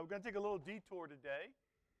We're going to take a little detour today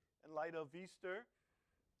in light of Easter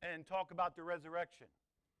and talk about the resurrection.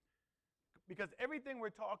 Because everything we're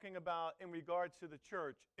talking about in regards to the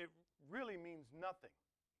church, it really means nothing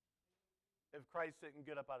if Christ didn't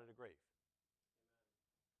get up out of the grave.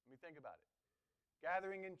 Let me think about it.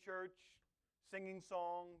 Gathering in church, singing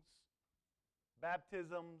songs,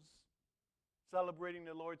 baptisms, celebrating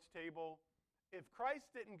the Lord's table. If Christ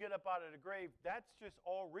didn't get up out of the grave, that's just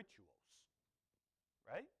all rituals,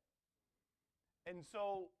 right? And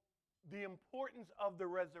so the importance of the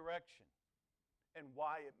resurrection and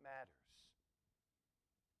why it matters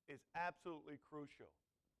is absolutely crucial.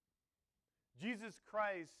 Jesus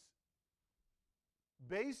Christ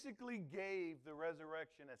basically gave the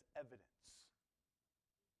resurrection as evidence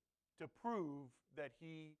to prove that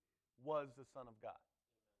he was the Son of God.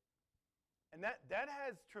 And that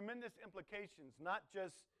has tremendous implications, not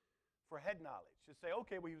just for head knowledge, to say,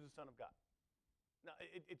 okay, well, he was the Son of God. No,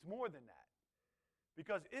 it's more than that.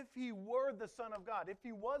 Because if he were the Son of God, if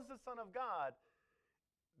he was the Son of God,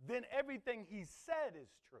 then everything he said is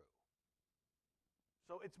true.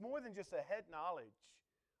 So it's more than just a head knowledge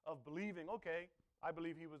of believing, okay, I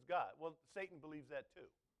believe he was God. Well, Satan believes that too.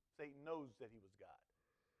 Satan knows that he was God.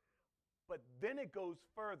 But then it goes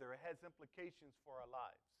further. It has implications for our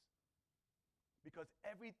lives. Because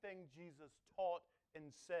everything Jesus taught and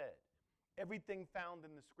said, everything found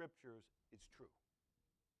in the scriptures is true.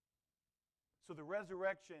 So the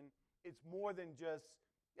resurrection, it's more than just,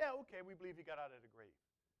 yeah, okay, we believe he got out of the grave.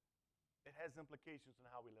 It has implications on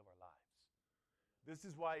how we live our lives. This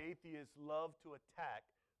is why atheists love to attack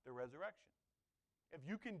the resurrection. If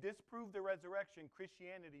you can disprove the resurrection,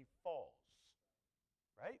 Christianity falls,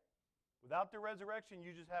 right? Without the resurrection,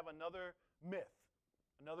 you just have another myth,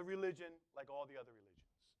 another religion like all the other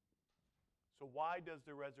religions. So why does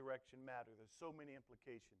the resurrection matter? There's so many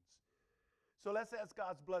implications. So let's ask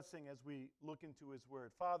God's blessing as we look into his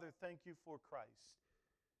word. Father, thank you for Christ.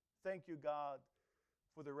 Thank you, God,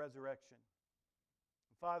 for the resurrection.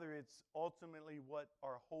 Father, it's ultimately what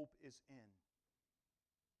our hope is in.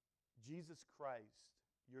 Jesus Christ,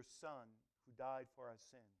 your Son, who died for our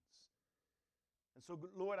sins. And so,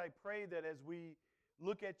 Lord, I pray that as we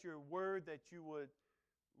look at your word, that you would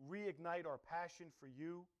reignite our passion for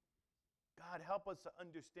you. God, help us to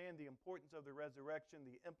understand the importance of the resurrection,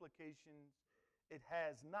 the implications it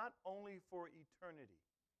has not only for eternity,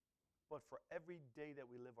 but for every day that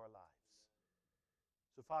we live our lives.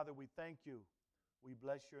 So, Father, we thank you. We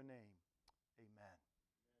bless your name. Amen.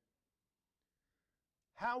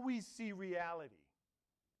 How we see reality.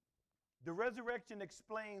 The resurrection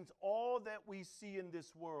explains all that we see in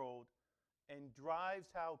this world and drives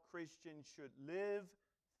how Christians should live,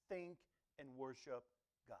 think, and worship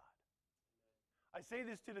God. I say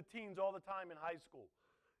this to the teens all the time in high school.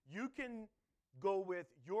 You can go with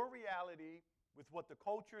your reality, with what the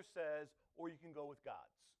culture says, or you can go with God's.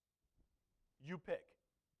 You pick.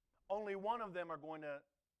 Only one of them are going to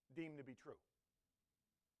deem to be true.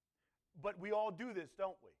 But we all do this,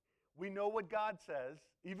 don't we? We know what God says,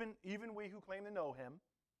 even we who claim to know him,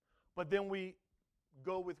 but then we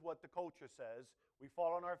go with what the culture says. We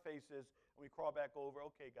fall on our faces, and we crawl back over,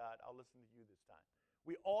 okay, God, I'll listen to you this time.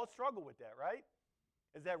 We all struggle with that, right?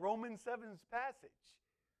 Is that Romans 7's passage.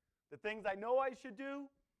 The things I know I should do,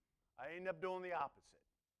 I end up doing the opposite.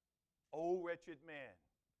 Oh, wretched man,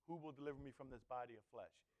 who will deliver me from this body of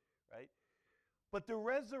flesh, right? But the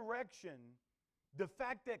resurrection, the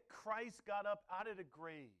fact that Christ got up out of the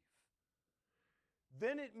grave,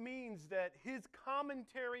 then it means that his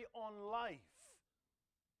commentary on life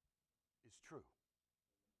is true.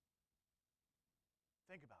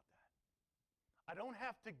 Think about that. I don't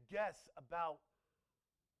have to guess about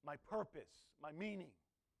my purpose, my meaning,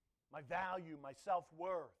 my value, my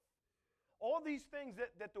self-worth. All these things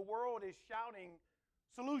that the world is shouting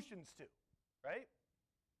solutions to, right?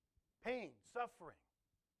 Pain, suffering.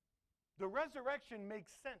 The resurrection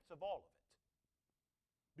makes sense of all of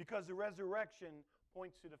it. Because the resurrection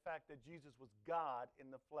points to the fact that Jesus was God in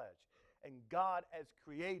the flesh. And God as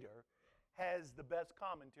creator has the best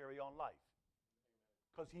commentary on life.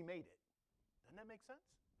 Because he made it. Doesn't that make sense?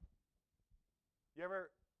 You ever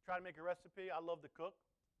try to make a recipe? I love to cook.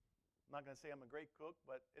 I'm not going to say I'm a great cook,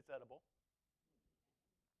 but it's edible.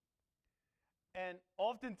 And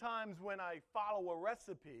oftentimes when I follow a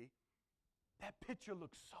recipe, that picture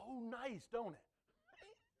looks so nice, don't it?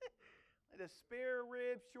 The spare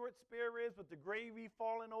ribs, short spare ribs with the gravy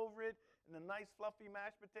falling over it and the nice fluffy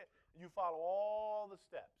mashed potato. You follow all the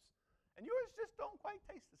steps. And yours just don't quite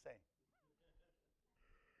taste the same.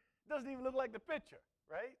 It doesn't even look like the picture,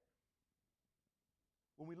 right?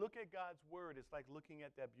 When we look at God's word, it's like looking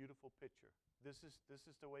at that beautiful picture. this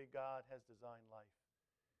is the way God has designed life.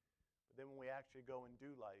 But then when we actually go and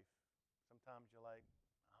do life, sometimes you're like,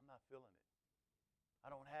 I'm not feeling it. I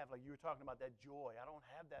don't have, like you were talking about, that joy. I don't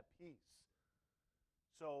have that peace.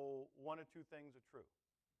 So one or two things are true.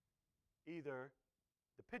 Either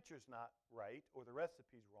the picture's not right, or the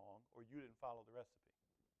recipe's wrong, or you didn't follow the recipe.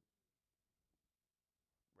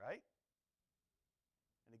 Right?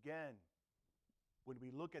 And again, when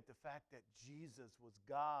we look at the fact that Jesus was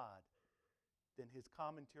God, then his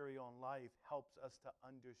commentary on life helps us to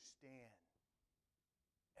understand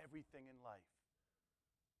everything in life.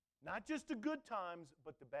 Not just the good times,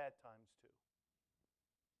 but the bad times too.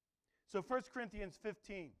 So 1 Corinthians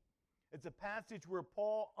 15, it's a passage where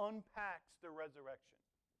Paul unpacks the resurrection.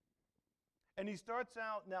 And he starts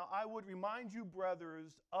out, now I would remind you,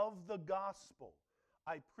 brothers, of the gospel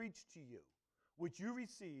I preached to you, which you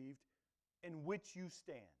received, in which you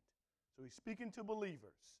stand. So he's speaking to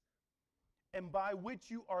believers. And by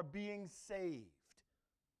which you are being saved,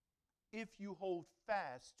 if you hold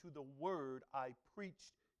fast to the word I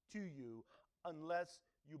preached to you, unless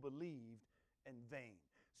you believed in vain.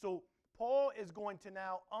 So Paul is going to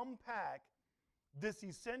now unpack this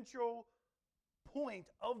essential point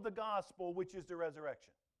of the gospel, which is the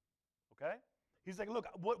resurrection. Okay? He's like, look,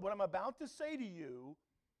 what I'm about to say to you,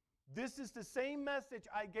 this is the same message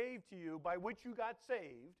I gave to you by which you got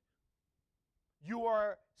saved. You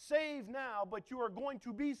are saved now, but you are going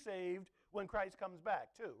to be saved when Christ comes back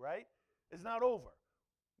too, right? It's not over.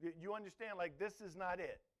 You understand, like, this is not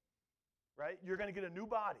it, right? You're going to get a new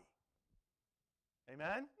body.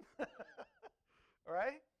 Amen? All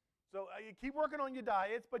right? So you keep working on your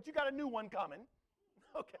diets, but you got a new one coming,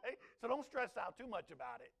 okay? So don't stress out too much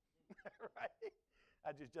about it, right?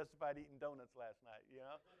 I just justified eating donuts last night, you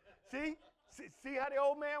know? See how the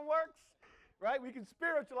old man works? Right? We can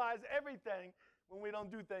spiritualize everything when we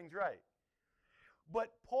don't do things right.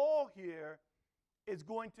 But Paul here is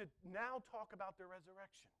going to now talk about the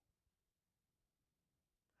resurrection.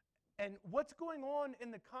 And what's going on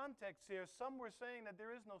in the context here, some were saying that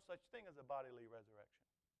there is no such thing as a bodily resurrection.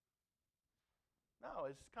 No,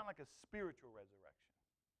 it's kind of like a spiritual resurrection.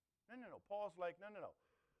 No. Paul's like, no.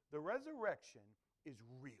 The resurrection is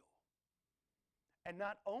real. And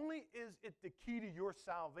not only is it the key to your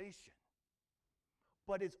salvation,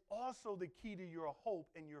 but it's also the key to your hope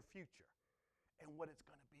and your future and what it's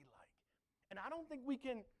going to be like. And I don't think we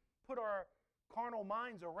can put our carnal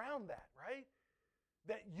minds around that, right?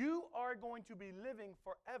 That you are going to be living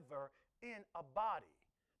forever in a body,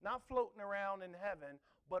 not floating around in heaven,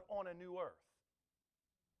 but on a new earth.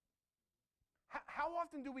 How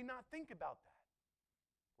often do we not think about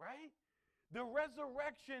that, right? The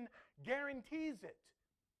resurrection guarantees it.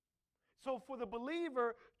 So for the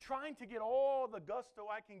believer, trying to get all the gusto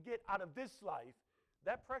I can get out of this life,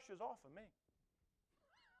 that pressure's off of me.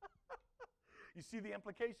 You see the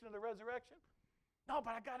implication of the resurrection? No,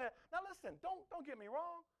 but I gotta, now listen, don't get me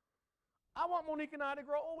wrong. I want Monique and I to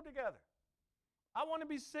grow old together. I want to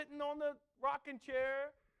be sitting on the rocking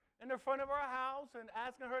chair in the front of our house and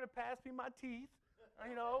asking her to pass me my teeth,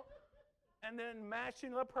 you know, and then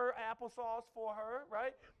mashing up her applesauce for her,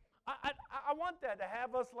 right? I want that, to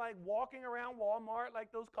have us like walking around Walmart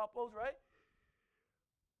like those couples, right?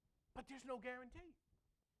 But there's no guarantee.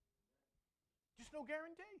 Just no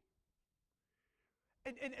guarantee.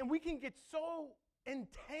 And we can get so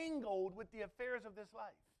entangled with the affairs of this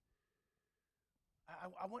life.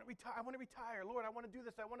 I want to retire. Lord, I want to do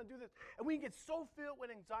this. I want to do this. And we can get so filled with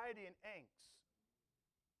anxiety and angst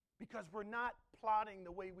because we're not plotting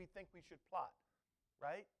the way we think we should plot,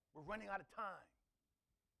 right? We're running out of time.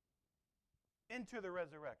 Enter the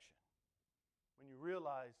resurrection when you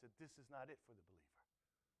realize that this is not it for the believer.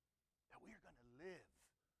 That we are going to live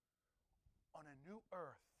on a new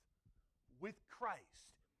earth with Christ.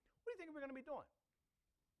 What do you think we're going to be doing?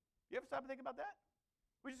 You ever stop and think about that?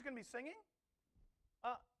 We're just going to be singing?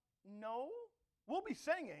 No. We'll be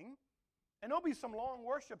singing, and there'll be some long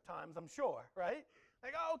worship times, I'm sure, right?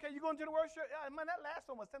 Like, oh, okay, you going to the worship? Yeah, man, that last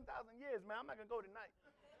one was 10,000 years, man. I'm not going to go tonight.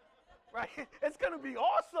 Right? It's going to be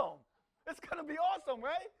awesome. It's going to be awesome,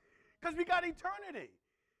 right? Because we got eternity.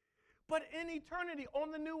 But in eternity,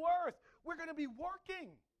 on the new earth, we're going to be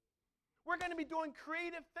working. We're going to be doing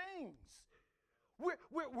creative things.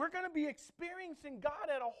 We're going to be experiencing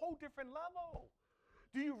God at a whole different level.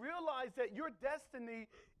 Do you realize that your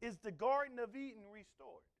destiny is the Garden of Eden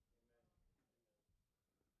restored?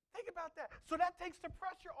 Think about that. So that takes the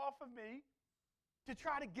pressure off of me to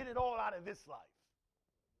try to get it all out of this life.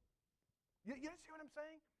 You understand what I'm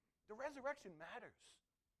saying? The resurrection matters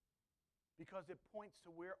because it points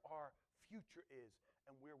to where our future is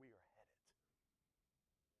and where we are headed.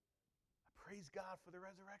 I Praise God for the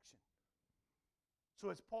resurrection. So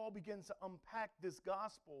as Paul begins to unpack this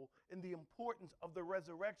gospel and the importance of the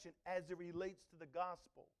resurrection as it relates to the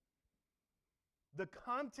gospel, the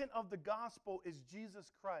content of the gospel is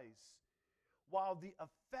Jesus Christ, while the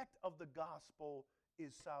effect of the gospel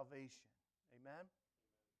is salvation.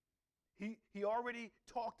 Amen? He already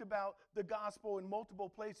talked about the gospel in multiple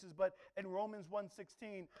places, but in Romans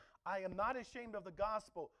 1:16, I am not ashamed of the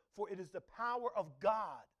gospel, for it is the power of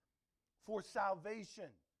God for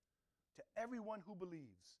salvation to everyone who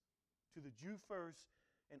believes, to the Jew first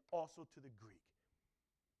and also to the Greek.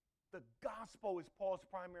 The gospel is Paul's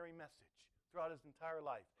primary message throughout his entire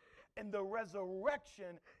life. And the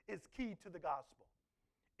resurrection is key to the gospel.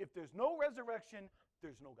 If there's no resurrection,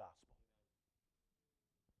 there's no gospel.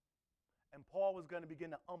 And Paul was going to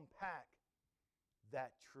begin to unpack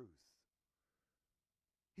that truth.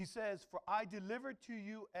 He says, for I delivered to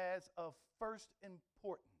you as of first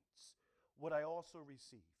importance what I also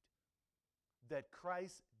received, that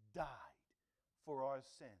Christ died for our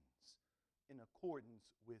sins in accordance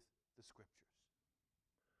with the Scriptures.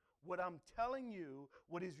 What I'm telling you,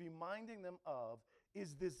 what he's reminding them of,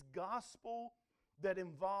 is this gospel that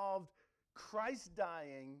involved Christ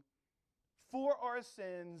dying for our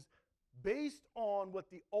sins based on what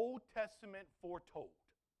the Old Testament foretold.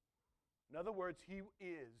 In other words, he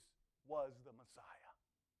was the Messiah.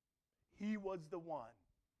 He was the one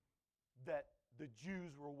that the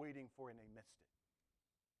Jews were waiting for, and they missed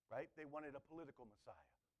it. Right? They wanted a political Messiah.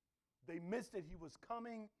 They missed it. He was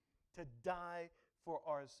coming to die for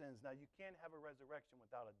our sins. Now, you can't have a resurrection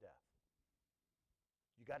without a death.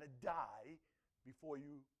 You got to die before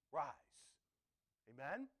you rise.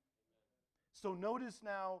 Amen? So notice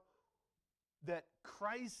now that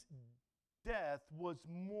Christ's death was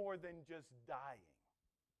more than just dying.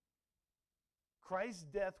 Christ's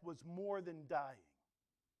death was more than dying.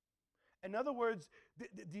 In other words,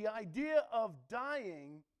 the idea of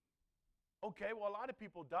dying, okay, well, a lot of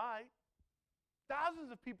people died.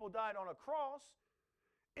 Thousands of people died on a cross.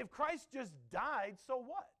 If Christ just died, so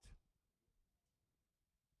what?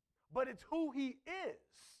 But it's who he is.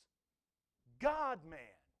 God-man,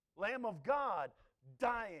 Lamb of God,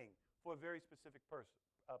 dying for a very specific purpose.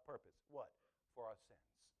 What? For our sins.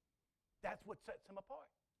 That's what sets him apart.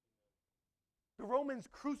 The Romans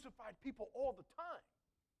crucified people all the time.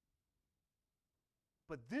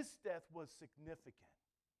 But this death was significant.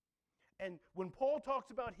 And when Paul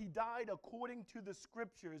talks about he died according to the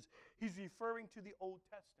Scriptures, he's referring to the Old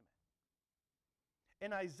Testament.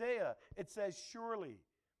 In Isaiah, it says, surely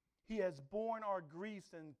he has borne our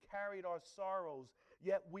griefs and carried our sorrows,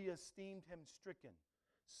 yet we esteemed him stricken,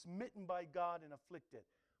 smitten by God and afflicted.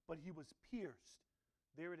 But he was pierced,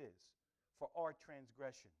 there it is, for our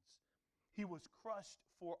transgressions. He was crushed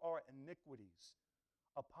for our iniquities.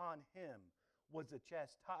 Upon him was the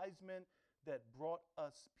chastisement that brought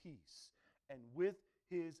us peace, and with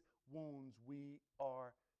his wounds we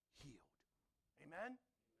are healed. Amen?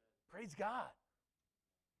 Praise God.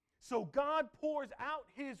 So God pours out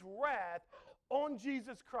his wrath on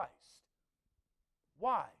Jesus Christ.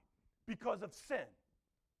 Why? Because of sin.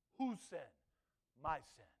 Whose sin? My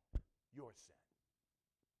sin. Your sin.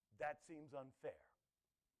 That seems unfair.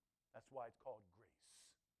 That's why it's called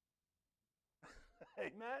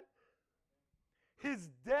grace. Amen? His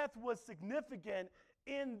death was significant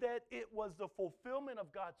in that it was the fulfillment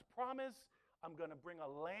of God's promise. I'm going to bring a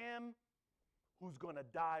lamb who's going to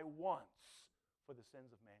die once for the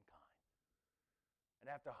sins of mankind.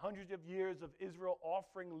 And after hundreds of years of Israel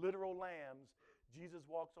offering literal lambs, Jesus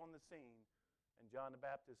walks on the scene, and John the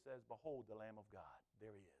Baptist says, behold, the Lamb of God.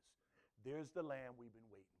 There he is. There's the lamb we've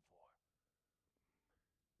been waiting for.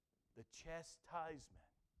 The chastisement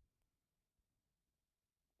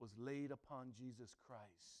was laid upon Jesus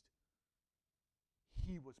Christ.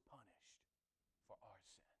 He was punished for our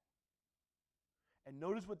sin. And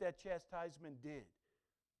notice what that chastisement did.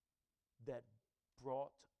 That brought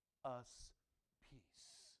us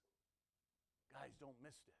peace. Guys, don't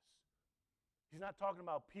miss this. He's not talking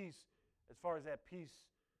about peace as far as that peace,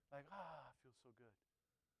 like, I feel so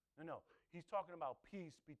good. No. He's talking about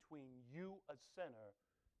peace between you, a sinner,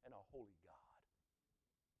 and a holy God.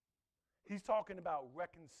 He's talking about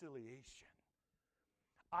reconciliation.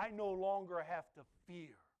 I no longer have to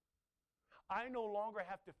fear. I no longer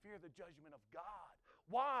have to fear the judgment of God.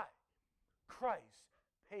 Why? Christ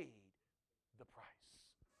paid the price.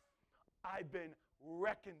 I've been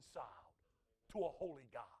reconciled to a holy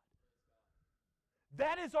God.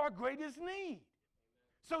 That is our greatest need.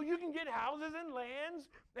 So you can get houses and lands,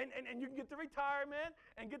 and you can get the retirement,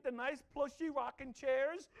 and get the nice plushy rocking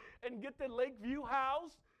chairs, and get the Lakeview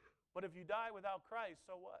house. But if you die without Christ,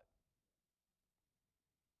 so what?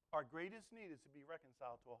 Our greatest need is to be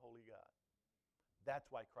reconciled to a holy God.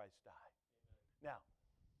 That's why Christ died. Now,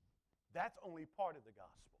 that's only part of the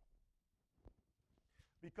gospel.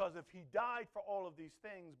 Because if he died for all of these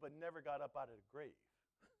things but never got up out of the grave,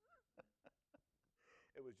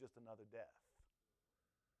 it was just another death.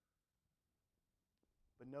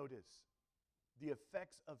 But notice the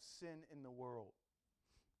effects of sin in the world.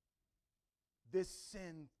 This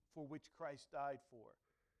sin for which Christ died for.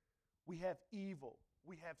 We have evil.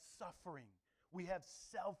 We have suffering. We have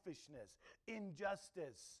selfishness,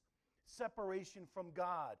 injustice, separation from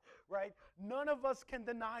God, right? None of us can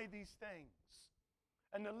deny these things.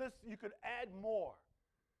 And the list, you could add more.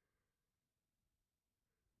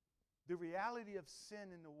 The reality of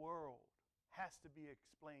sin in the world has to be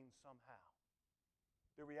explained somehow.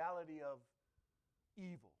 The reality of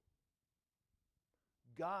evil.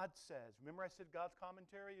 God says, remember I said God's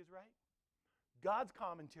commentary is right? God's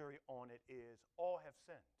commentary on it is, all have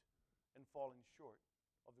sinned and fallen short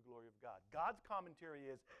of the glory of God. God's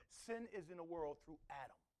commentary is, sin is in the world through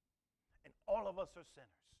Adam. And all of us are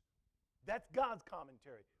sinners. That's God's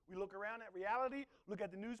commentary. We look around at reality, look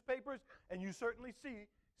at the newspapers, and you certainly see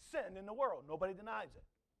sin in the world. Nobody denies it.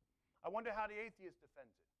 I wonder how the atheist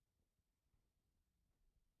defends it.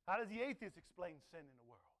 How does the atheist explain sin in the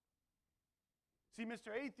world? See,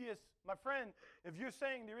 Mr. Atheist, my friend, if you're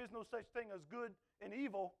saying there is no such thing as good and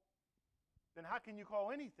evil, then how can you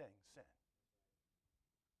call anything sin?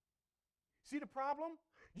 See the problem?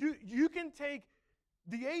 You can take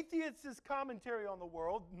the atheist's commentary on the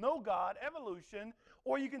world, no God, evolution,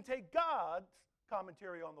 or you can take God's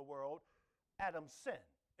commentary on the world, Adam's sin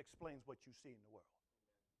explains what you see in the world.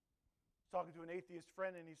 I was talking to an atheist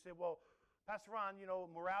friend, and he said, well, Pastor Ron,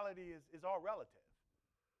 morality is all relative.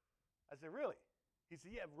 I said, really? He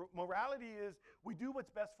said, yeah, morality is we do what's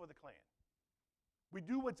best for the clan. We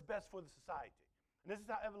do what's best for the society. And this is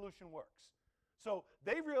how evolution works. So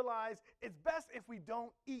they realize it's best if we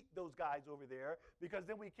don't eat those guys over there because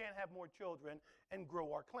then we can't have more children and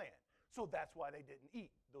grow our clan. So that's why they didn't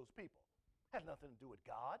eat those people. Has nothing to do with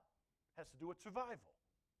God. Has to do with survival.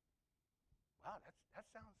 Wow, that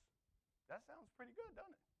sounds pretty good,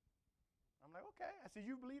 doesn't it? I'm like, okay. I said,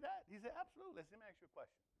 you believe that? He said, absolutely. I said, let me ask you a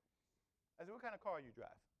question. I said, what kind of car you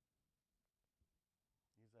drive?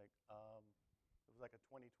 He's like, it was like a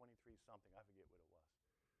 2023 something. I forget what it was.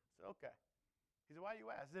 I said, okay. He said, why you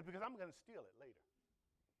ask? I said, because I'm going to steal it later.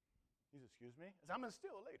 He said, excuse me? I said, I'm going to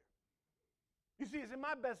steal it later. You see, it's in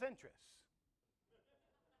my best interest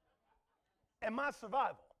and my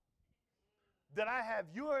survival that I have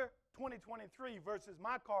your 2023 versus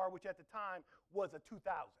my car, which at the time was a 2000.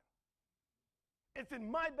 It's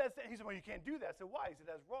in my best interest. He said, well, you can't do that. I said, why? He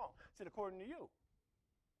said, that's wrong. I said, according to you.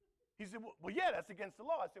 He said, well, yeah, that's against the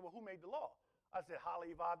law. I said, well, who made the law? I said,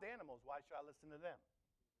 highly evolved animals. Why should I listen to them?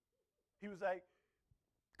 He was like,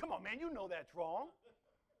 come on, man, you know that's wrong.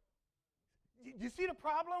 You see the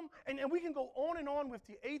problem? And we can go on and on with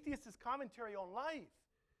the atheist's commentary on life.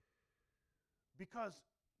 Because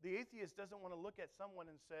the atheist doesn't want to look at someone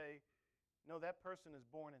and say, no, that person is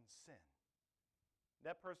born in sin.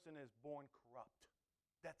 That person is born corrupt.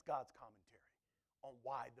 That's God's commentary on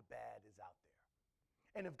why the bad is out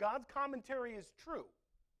there. And if God's commentary is true,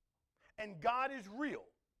 and God is real,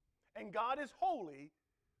 and God is holy,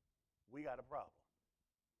 we got a problem.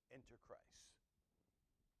 Enter Christ.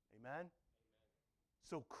 Amen?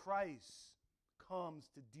 So Christ comes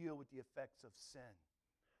to deal with the effects of sin.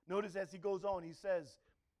 Notice as he goes on, he says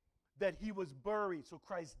that he was buried. So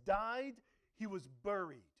Christ died, he was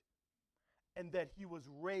buried, and that he was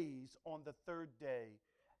raised on the third day.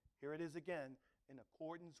 Here it is again, in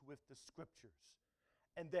accordance with the scriptures.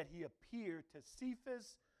 And that he appeared to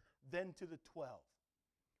Cephas, then to the 12.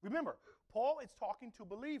 Remember, Paul is talking to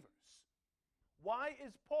believers. Why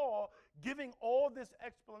is Paul giving all this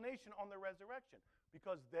explanation on the resurrection?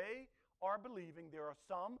 Because they are believing there are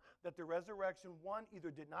some that the resurrection, one,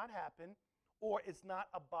 either did not happen or it's not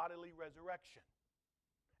a bodily resurrection.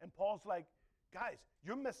 And Paul's like, guys,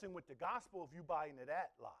 you're messing with the gospel if you buy into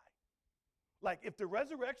that lie. Like, if the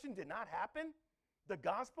resurrection did not happen, the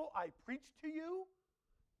gospel I preached to you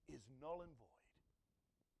is null and void.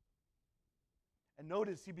 And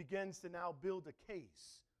notice he begins to now build a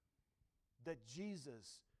case that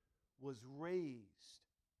Jesus was raised.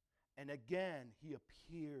 And again, he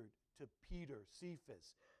appeared to Peter,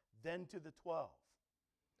 Cephas, then to the 12.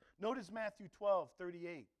 Notice Matthew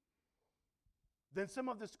 12:38. Then some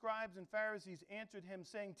of the scribes and Pharisees answered him,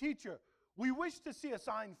 saying, Teacher, we wish to see a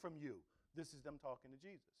sign from you. This is them talking to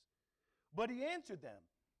Jesus. But he answered them,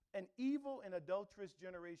 an evil and adulterous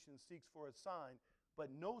generation seeks for a sign, but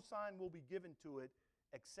no sign will be given to it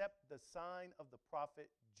except the sign of the prophet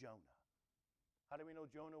Jonah. How do we know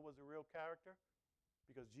Jonah was a real character?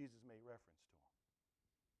 Because Jesus made reference to him.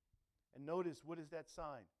 And notice, what is that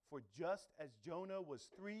sign? For just as Jonah was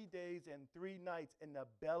 3 days and 3 nights in the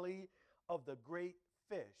belly of the great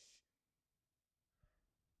fish.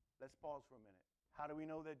 Let's pause for a minute. How do we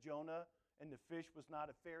know that Jonah and the fish was not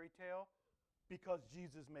a fairy tale? Because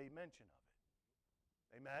Jesus made mention of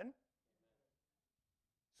it. Amen?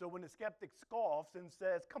 So when the skeptic scoffs and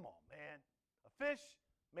says, come on, man, a fish,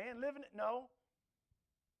 man living it? No.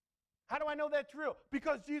 How do I know that's real?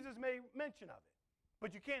 Because Jesus made mention of it.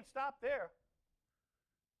 But you can't stop there.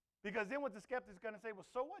 Because then what the skeptic is going to say, well,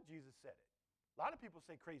 so what? Jesus said it. A lot of people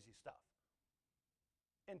say crazy stuff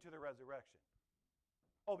into the resurrection.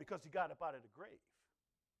 Oh, because he got up out of the grave.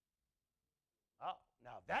 Oh,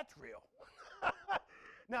 now that's real.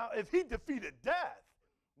 Now, if he defeated death,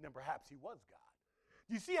 then perhaps he was God.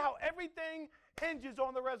 You see how everything hinges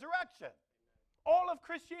on the resurrection. All of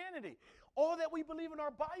Christianity, all that we believe in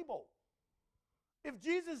our Bible. If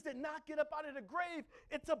Jesus did not get up out of the grave,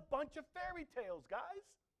 it's a bunch of fairy tales, guys.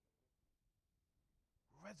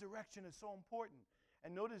 Resurrection is so important.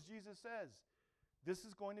 And notice Jesus says, this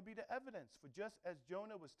is going to be the evidence. For just as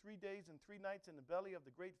Jonah was 3 days and 3 nights in the belly of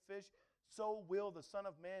the great fish, so will the Son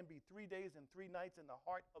of Man be 3 days and 3 nights in the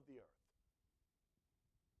heart of the earth.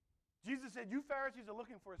 Jesus said, you Pharisees are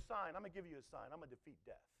looking for a sign. I'm going to give you a sign. I'm going to defeat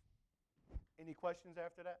death. Any questions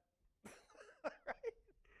after that? Right?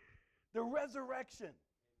 The resurrection.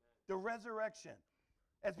 Amen. The resurrection.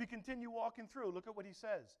 As we continue walking through, look at what he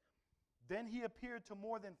says. Then he appeared to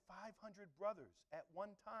more than 500 brothers at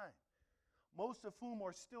one time, most of whom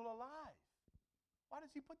are still alive. Why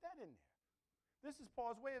does he put that in there? This is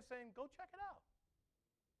Paul's way of saying, go check it out.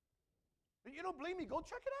 You don't believe me? Go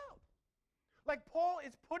check it out. Like Paul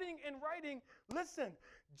is putting in writing, listen,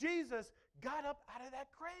 Jesus got up out of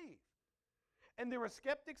that grave. And there were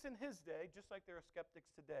skeptics in his day, just like there are skeptics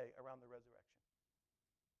today around the resurrection.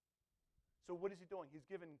 So what is he doing? He's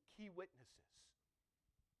given key witnesses.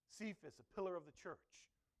 Cephas, a pillar of the church.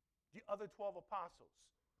 The other 12 apostles.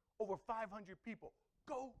 Over 500 people.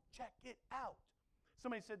 Go check it out.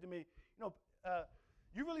 Somebody said to me,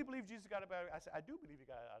 you really believe Jesus got up out of the grave? I said, I do believe he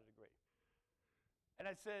got out of the grave. And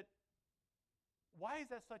I said, why is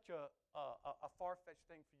that such a far-fetched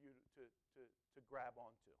thing for you to grab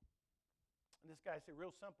onto? And this guy said,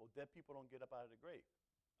 real simple, dead people don't get up out of the grave.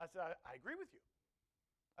 I said, I agree with you.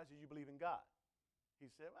 I said, you believe in God?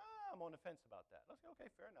 He said, I'm on the fence about that. I said, okay,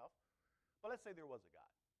 fair enough. But let's say there was a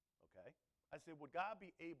God, okay? I said, would God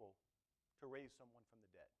be able to raise someone from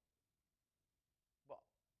the dead?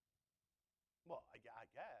 Well, I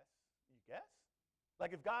guess. You guess?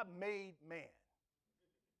 Like if God made man,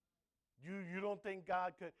 you don't think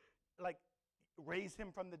God could, like, raise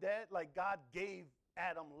him from the dead? Like God gave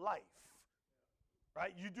Adam life.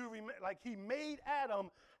 Right? You do remember, like he made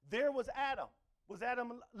Adam, there was Adam. Was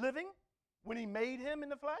Adam living when he made him in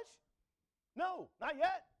the flesh? No, not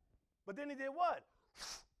yet. But then he did what?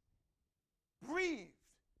 Breathed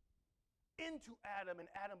into Adam, and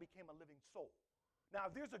Adam became a living soul. Now,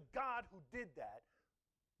 if there's a God who did that,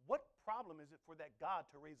 what problem is it for that God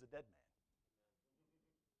to raise a dead man?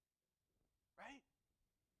 Right?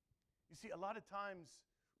 You see, a lot of times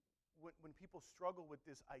when people struggle with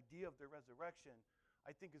this idea of the resurrection,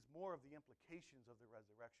 I think it's more of the implications of the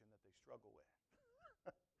resurrection that they struggle with.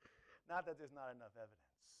 Not that there's not enough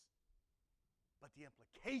evidence, but the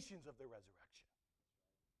implications of the resurrection.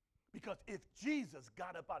 Because if Jesus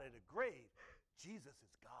got up out of the grave, Jesus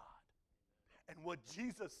is God. And what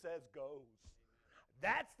Jesus says goes.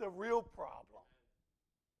 That's the real problem.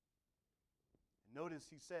 And notice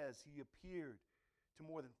he says he appeared to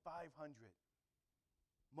more than 500,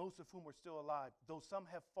 most of whom are still alive, though some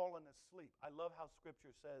have fallen asleep. I love how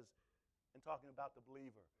Scripture says, in talking about the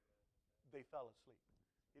believer, they fell asleep.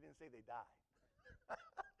 He didn't say they died.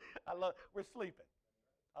 We're sleeping.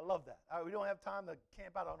 I love that. All right, we don't have time to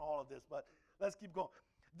camp out on all of this, but let's keep going.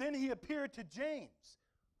 Then he appeared to James,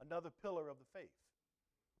 another pillar of the faith.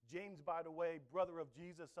 James, by the way, brother of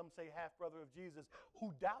Jesus, some say half-brother of Jesus,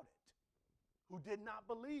 who doubted, who did not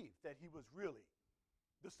believe that he was really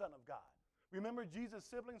the Son of God. Remember, Jesus'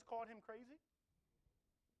 siblings called him crazy?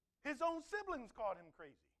 His own siblings called him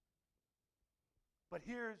crazy. But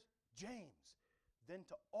here's James, then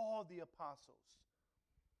to all the apostles.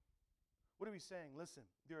 What are we saying? Listen,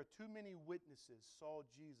 there are too many witnesses saw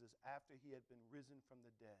Jesus after he had been risen from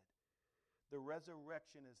the dead. The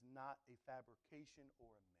resurrection is not a fabrication or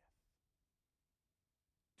a myth.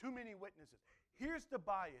 Too many witnesses. Here's the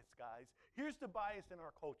bias, guys. Here's the bias in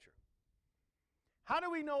our culture. How do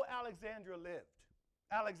we know Alexandra lived?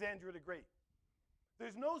 Alexandra the Great.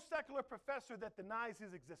 There's no secular professor that denies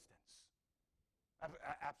his existence.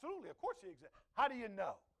 Absolutely, of course he exists. How do you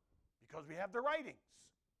know? Because we have the writings.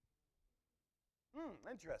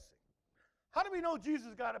 Interesting. How do we know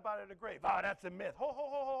Jesus got up out of the grave? That's a myth.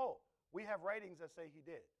 Ho. We have writings that say he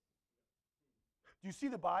did. Do you see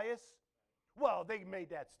the bias? Well, they made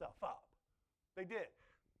that stuff up. They did.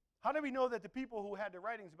 How do we know that the people who had the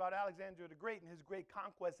writings about Alexander the Great and his great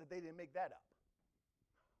conquest, that they didn't make that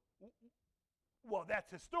up? Well,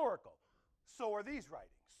 that's historical. So are these writings.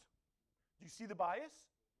 Do you see the bias?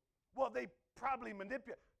 Well, they probably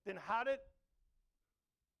manipulate. Then how did...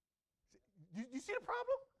 Do you see the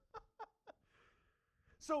problem?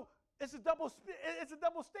 So it's a double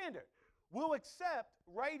standard. We'll accept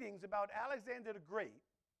writings about Alexander the Great,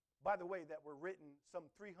 by the way, that were written some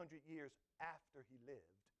 300 years after he lived.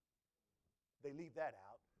 They leave that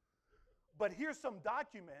out. But here's some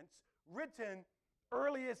documents written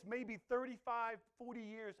earliest maybe 35, 40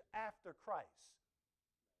 years after Christ.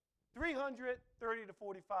 300, 30 to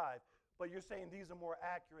 45. But you're saying these are more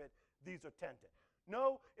accurate, these are tainted.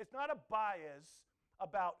 No, it's not a bias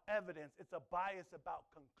about evidence. It's a bias about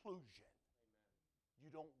conclusion. Amen. You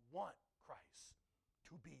don't want Christ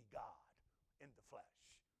to be God in the flesh.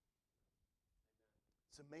 Amen.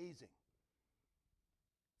 It's amazing.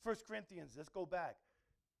 1 Corinthians, let's go back.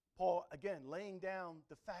 Paul, again, laying down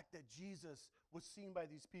the fact that Jesus was seen by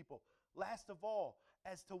these people. Last of all,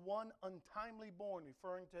 as to one untimely born,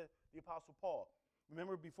 referring to the Apostle Paul.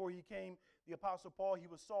 Remember, before he came, the Apostle Paul, he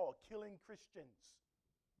was Saul, killing Christians.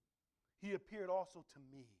 He appeared also to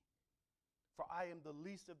me, for I am the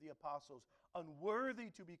least of the apostles,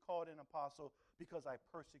 unworthy to be called an apostle, because I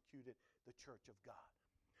persecuted the church of God.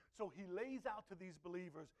 So he lays out to these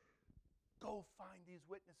believers, go find these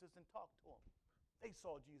witnesses and talk to them. They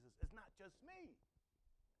saw Jesus. It's not just me.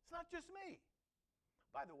 It's not just me.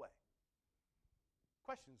 By the way,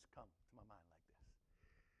 questions come to my mind like this.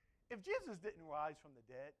 If Jesus didn't rise from the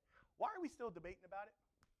dead, why are we still debating about it?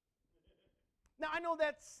 Now, I know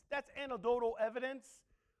that's anecdotal evidence,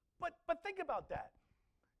 but think about that.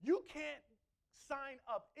 You can't sign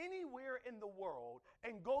up anywhere in the world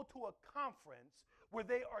and go to a conference where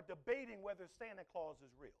they are debating whether Santa Claus is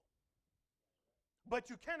real. But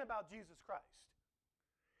you can about Jesus Christ.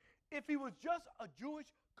 If he was just a Jewish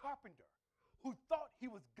carpenter who thought he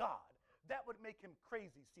was God, that would make him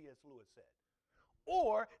crazy, C.S. Lewis said.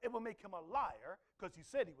 Or it would make him a liar because he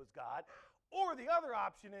said he was God. Or the other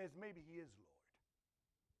option is maybe he is Lord.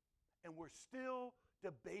 And we're still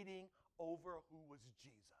debating over who was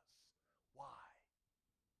Jesus. Why?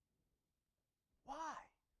 Why?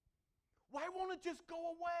 Why won't it just go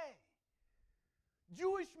away?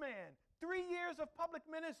 Jewish man, 3 years of public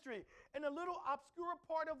ministry in a little obscure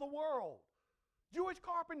part of the world. Jewish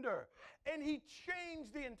carpenter. And he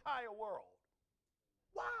changed the entire world.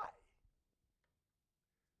 Why?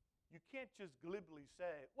 You can't just glibly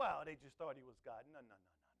say, well, they just thought he was God. No.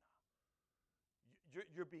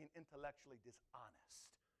 You're being intellectually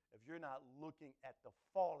dishonest if you're not looking at the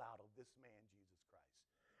fallout of this man, Jesus Christ.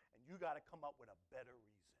 And you got to come up with a better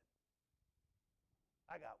reason.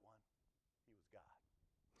 I got one. He was God.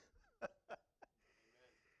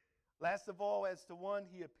 Last of all, as to one,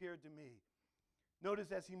 he appeared to me.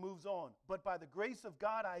 Notice as he moves on. But by the grace of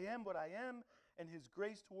God, I am what I am, and his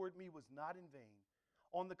grace toward me was not in vain.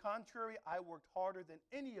 On the contrary, I worked harder than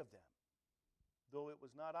any of them, though it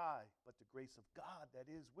was not I, but the grace of God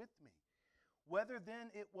that is with me. Whether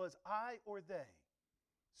then it was I or they,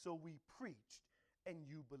 so we preached and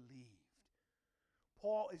you believed.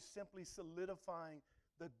 Paul is simply solidifying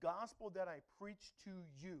the gospel that I preach to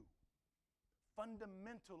you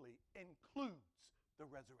fundamentally includes the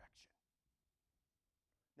resurrection.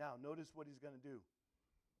 Now, notice what he's going to do,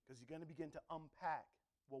 because he's going to begin to unpack,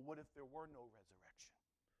 well, what if there were no resurrection?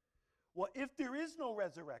 Well, if there is no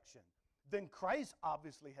resurrection, then Christ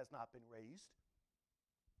obviously has not been raised.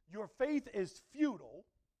 Your faith is futile.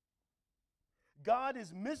 God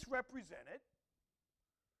is misrepresented.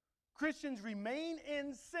 Christians remain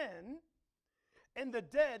in sin, and the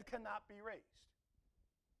dead cannot be raised.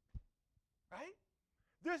 Right?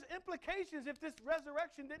 There's implications if this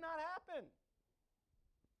resurrection did not happen.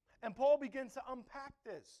 And Paul begins to unpack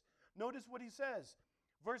this. Notice what he says.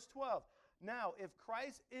 Verse 12. Now, if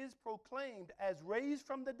Christ is proclaimed as raised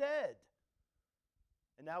from the dead,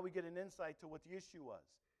 and now we get an insight to what the issue was.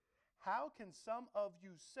 How can some of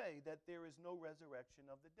you say that there is no resurrection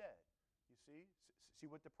of the dead? You see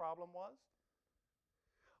what the problem was?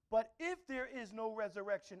 But if there is no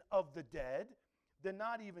resurrection of the dead, then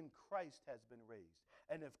not even Christ has been raised.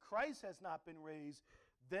 And if Christ has not been raised,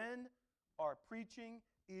 then our preaching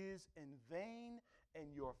is in vain,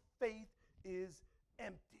 and your faith is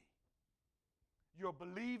empty. You're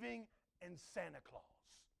believing in Santa Claus.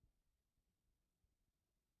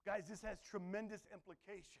 Guys, this has tremendous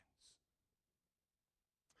implications.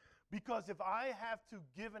 Because if I have to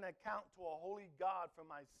give an account to a holy God for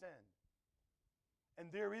my sin,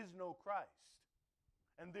 and there is no Christ,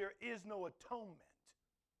 and there is no atonement,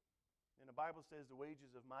 and the Bible says the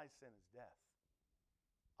wages of my sin is death,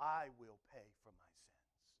 I will pay for my sins.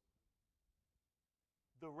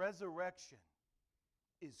 The resurrection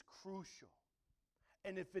is crucial.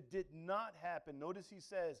 And if it did not happen, notice he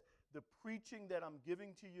says, the preaching that I'm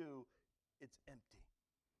giving to you, it's empty.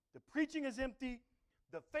 The preaching is empty.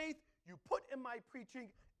 The faith you put in my preaching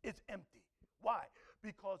is empty. Why?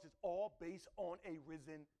 Because it's all based on a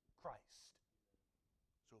risen Christ.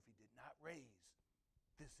 So if he did not raise,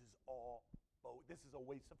 this is a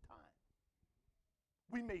waste of time.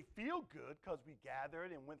 We may feel good because we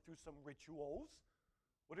gathered and went through some rituals.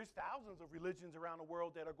 Well, there's thousands of religions around the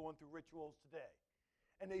world that are going through rituals today.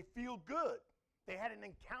 And they feel good. They had an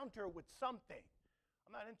encounter with something.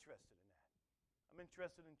 I'm not interested in that. I'm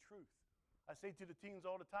interested in truth. I say to the teens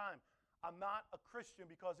all the time, I'm not a Christian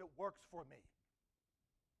because it works for me.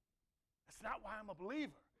 That's not why I'm a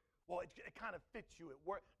believer. Well, it kind of fits you. It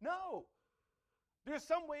works. No. There's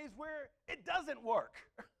some ways where it doesn't work.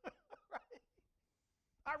 Right?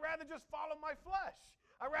 I'd rather just follow my flesh.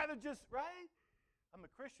 I'd rather just, right? I'm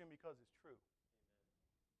a Christian because it's true.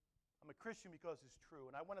 I'm a Christian because it's true,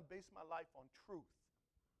 and I want to base my life on truth,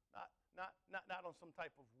 not on some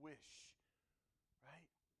type of wish, right?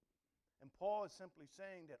 And Paul is simply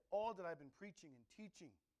saying that all that I've been preaching and teaching,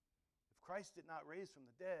 if Christ did not raise from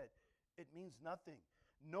the dead, it means nothing.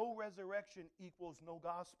 No resurrection equals no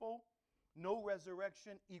gospel. No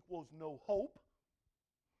resurrection equals no hope.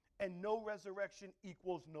 And no resurrection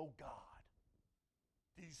equals no God.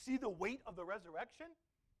 Do you see the weight of the resurrection?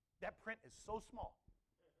 That print is so small.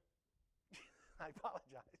 I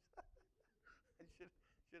apologize. I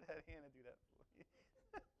should have had Hannah do that for me.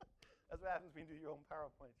 That's what happens when you do your own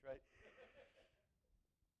PowerPoints, right?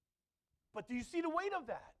 But do you see the weight of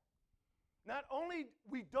that? Not only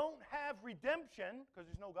we don't have redemption, because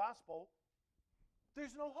there's no gospel,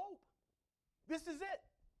 there's no hope. This is it.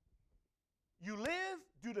 You live,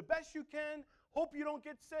 do the best you can, hope you don't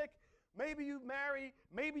get sick. Maybe you marry,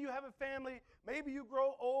 maybe you have a family, maybe you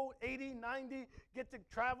grow old, 80, 90, get to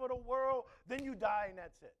travel the world, then you die and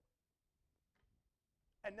that's it.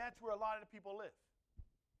 And that's where a lot of the people live.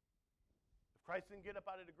 If Christ didn't get up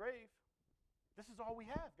out of the grave, this is all we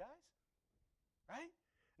have, guys. Right?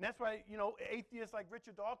 And that's why, atheists like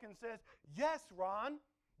Richard Dawkins says, yes, Ron,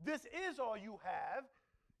 this is all you have.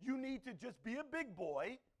 You need to just be a big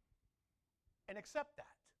boy and accept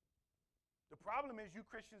that. The problem is you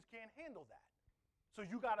Christians can't handle that. So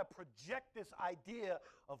you got to project this idea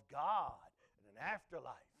of God and an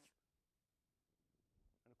afterlife.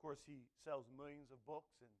 And of course, he sells millions of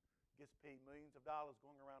books and gets paid millions of dollars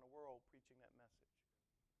going around the world preaching that message.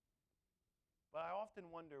 But I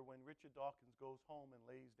often wonder when Richard Dawkins goes home and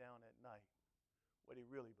lays down at night what he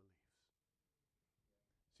really believes.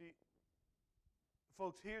 See,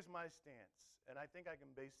 folks, here's my stance, and I think I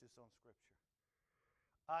can base this on Scripture.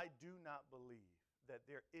 I do not believe that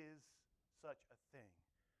there is such a thing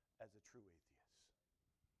as a true atheist.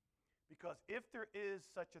 Because if there is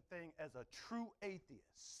such a thing as a true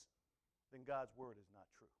atheist, then God's word is not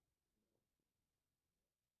true.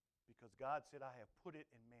 Because God said, I have put it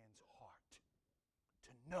in man's heart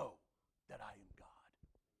to know that I am God.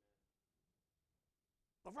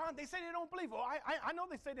 But Ron, they say they don't believe. Well, I know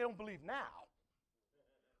they say they don't believe now.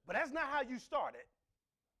 But that's not how you start it.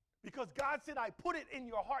 Because God said, I put it in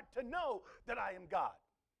your heart to know that I am God.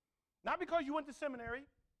 Not because you went to seminary.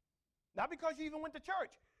 Not because you even went to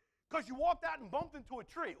church. Because you walked out and bumped into a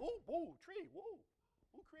tree. Ooh, whoa, tree, whoa.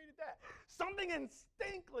 Who created that? Something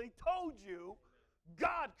instinctively told you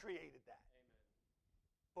God created that. Amen.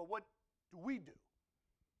 But what do we do?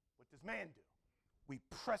 What does man do? We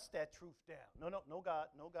press that truth down. No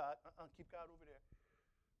God. Keep God over there.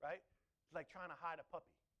 Right? It's like trying to hide a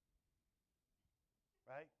puppy.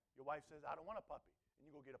 Right? Your wife says, I don't want a puppy. And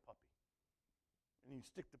you go get a puppy. And you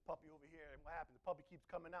stick the puppy over here, and what happens? The puppy keeps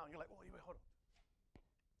coming out, and you're like, oh, wait, hold on.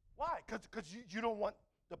 Why? Because you don't want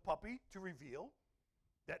the puppy to reveal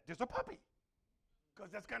that there's a puppy.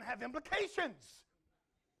 Because that's going to have implications.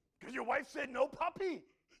 Because your wife said no puppy.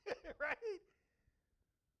 Right?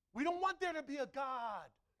 We don't want there to be a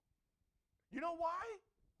God. You know why?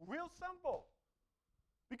 Real simple.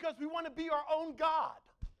 Because we want to be our own God.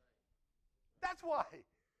 That's why.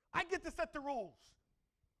 I get to set the rules.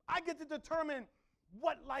 I get to determine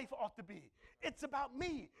what life ought to be. It's about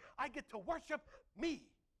me. I get to worship me.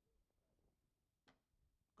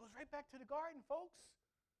 Goes right back to the garden, folks.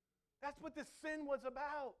 That's what this sin was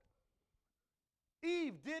about.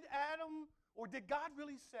 Eve, did Adam or did God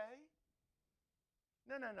really say?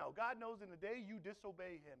 No. God knows in the day you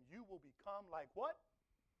disobey him, you will become like what?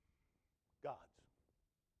 Gods.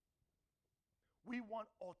 We want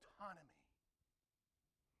autonomy.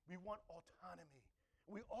 We want autonomy.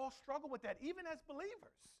 We all struggle with that, even as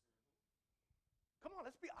believers. Come on,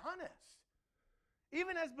 let's be honest.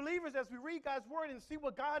 Even as believers, as we read God's word and see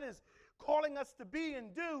what God is calling us to be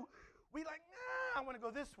and do, we like, I want to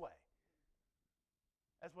go this way.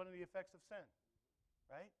 That's one of the effects of sin,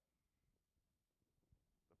 right?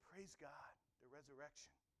 But praise God, the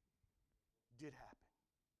resurrection did happen.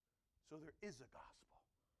 So there is a gospel.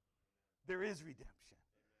 There is redemption.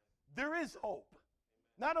 There is hope.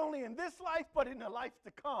 Not only in this life, but in the life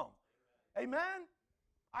to come. Amen?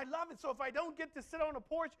 I love it. So if I don't get to sit on a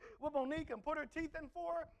porch with Monique and put her teeth in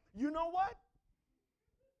for her, you know what?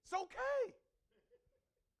 It's okay.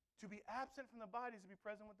 To be absent from the body is to be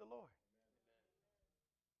present with the Lord.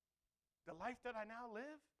 The life that I now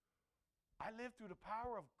live, I live through the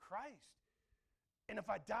power of Christ. And if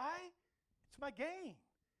I die, it's my gain.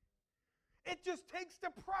 It just takes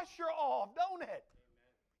the pressure off, don't it?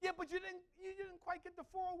 Amen. Yeah, but you didn't quite get the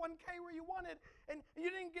 401k where you wanted, and you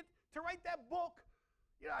didn't get to write that book.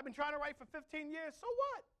 You know, I've been trying to write for 15 years. So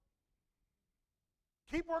what?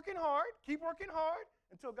 Keep working hard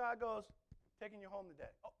until God goes, taking you home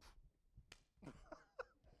today. Oh.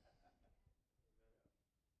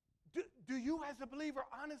 Do you as a believer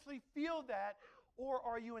honestly feel that, or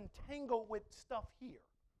are you entangled with stuff here?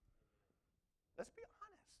 Let's be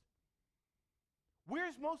honest.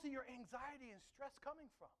 Where's most of your anxiety and stress coming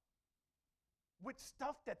from? With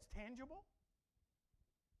stuff that's tangible?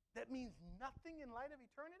 That means nothing in light of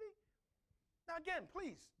eternity? Now again,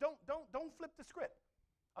 please, don't flip the script.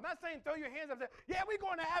 I'm not saying throw your hands up and say, yeah, we're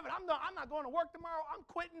going to heaven. I'm not going to work tomorrow. I'm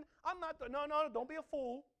quitting. No, don't be a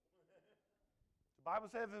fool. The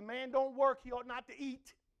Bible says if a man don't work, he ought not to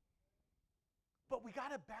eat. But we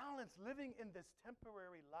got to balance living in this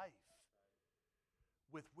temporary life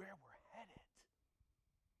with where we're headed.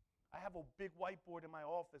 I have a big whiteboard in my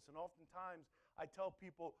office, and oftentimes I tell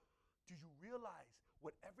people, do you realize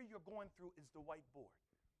whatever you're going through is the whiteboard,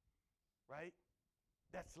 right?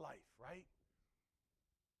 That's life, right?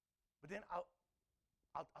 But then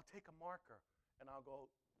I'll take a marker and I'll go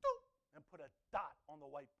doop, and put a dot on the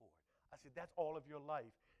whiteboard. I said, that's all of your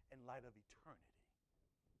life in light of eternity.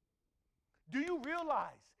 Do you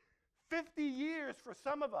realize 50 years for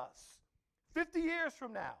some of us, 50 years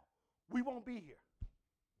from now, we won't be here?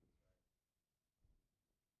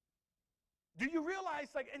 Do you realize,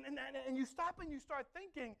 and you stop and you start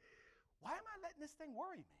thinking, why am I letting this thing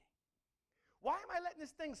worry me? Why am I letting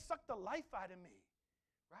this thing suck the life out of me?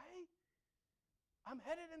 Right? I'm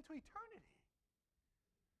headed into eternity.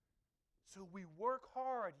 So we work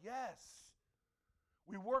hard, yes.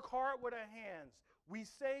 We work hard with our hands. We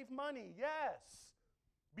save money, yes.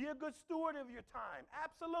 Be a good steward of your time,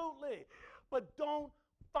 absolutely. But don't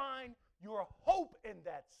find your hope in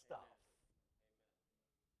that stuff.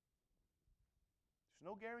 There's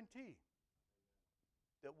no guarantee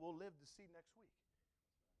that we'll live to see next week.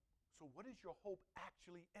 So what is your hope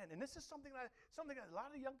actually in? And this is something that a lot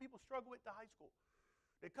of the young people struggle with in high school.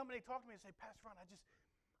 They come and they talk to me and say, Pastor Ron, I just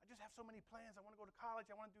have so many plans. I want to go to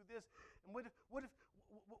college. I want to do this. And what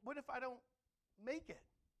if I don't make it?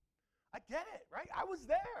 I get it, right? I was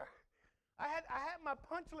there. I had my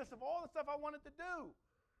punch list of all the stuff I wanted to do.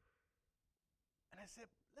 And I said,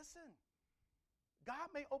 listen,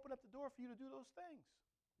 God may open up the door for you to do those things.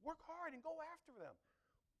 Work hard and go after them.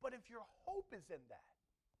 But if your hope is in that,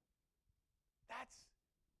 that's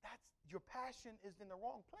your passion is in the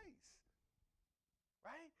wrong place.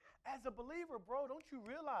 Right? As a believer, bro, don't you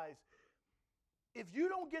realize if you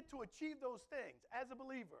don't get to achieve those things as a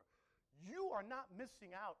believer, you are not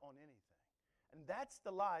missing out on anything. And that's the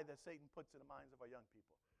lie that Satan puts in the minds of our young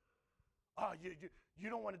people. Oh, you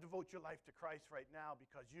don't want to devote your life to Christ right now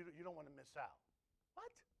because you don't want to miss out. What?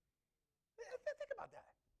 Think about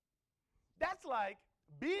that. That's like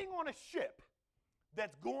being on a ship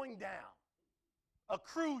that's going down, a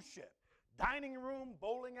cruise ship, dining room,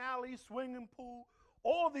 bowling alley, swimming pool,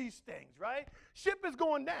 all these things, right? Ship is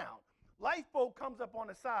going down. Lifeboat comes up on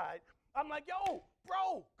the side. I'm like, yo,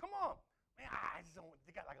 bro, come on. Man, I just don't,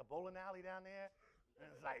 they got like a bowling alley down there. And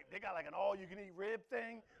it's like, they got like an all-you-can-eat rib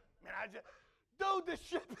thing. Man, dude, the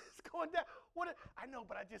ship is going down. I know,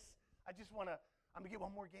 but I just want to, I'm going to get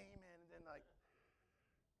one more game in. And then like,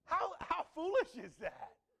 how foolish is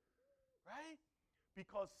that? Right?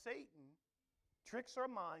 Because Satan tricks our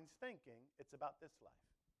minds thinking it's about this life.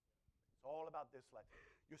 It's all about this life.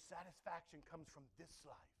 Your satisfaction comes from this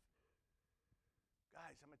life.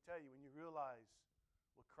 Guys, I'm going to tell you, when you realize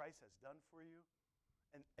what Christ has done for you,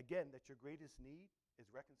 and again, that your greatest need is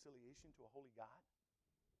reconciliation to a holy God,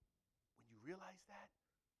 when you realize that,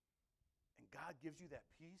 and God gives you that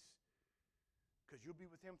peace, because you'll be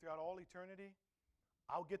with him throughout all eternity,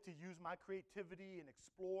 I'll get to use my creativity and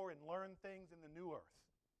explore and learn things in the new earth.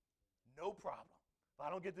 No problem. If I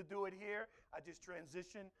don't get to do it here, I just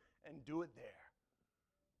transition and do it there.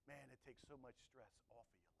 Man, it takes so much stress off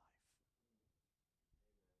of your life.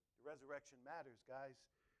 The resurrection matters, guys.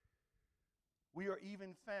 We are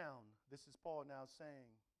even found, this is Paul now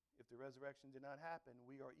saying, if the resurrection did not happen,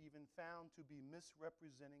 we are even found to be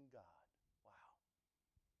misrepresenting God. Wow.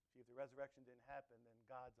 See, if the resurrection didn't happen, then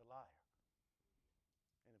God's a liar.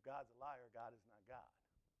 And if God's a liar, God is not God,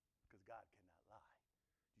 because God cannot lie.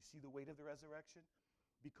 You see the weight of the resurrection?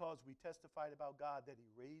 Because we testified about God that he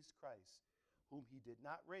raised Christ, whom he did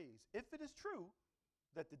not raise, if it is true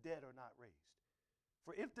that the dead are not raised.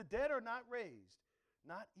 For if the dead are not raised,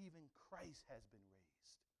 not even Christ has been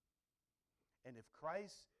raised. And if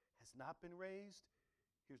Christ has not been raised,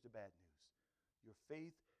 here's the bad news. Your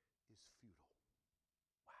faith is futile.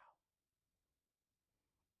 Wow.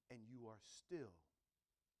 And you are still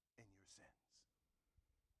in your sins.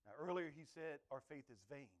 Now, earlier he said our faith is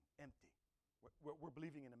vain, empty. We're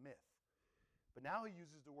believing in a myth. But now he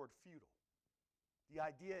uses the word futile. The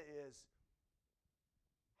idea is,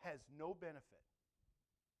 has no benefit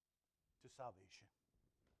to salvation.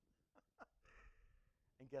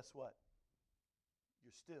 And guess what?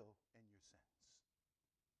 You're still in your sins.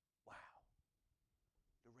 Wow.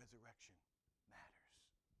 The resurrection matters.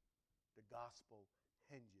 The gospel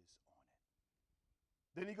hinges on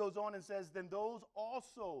it. Then he goes on and says, then those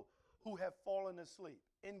also who have fallen asleep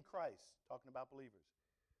in Christ, talking about believers,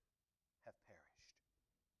 have perished.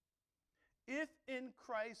 If in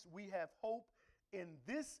Christ we have hope in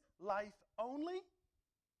this life only,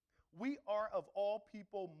 we are of all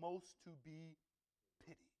people most to be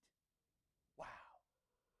pitied. Wow.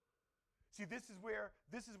 See, this is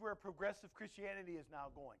where progressive Christianity is now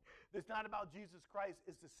going. It's not about Jesus Christ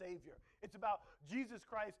as the Savior. It's about Jesus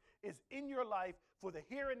Christ is in your life for the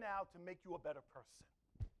here and now to make you a better person.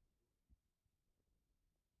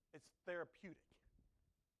 It's therapeutic.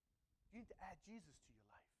 You need to add Jesus to your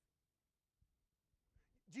life.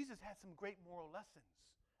 Jesus had some great moral lessons,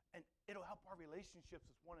 and it'll help our relationships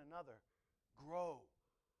with one another grow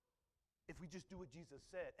if we just do what Jesus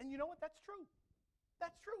said. And you know what? That's true.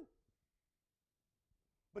 That's true.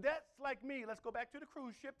 But that's like me. Let's go back to the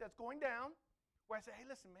cruise ship that's going down, where I say, hey,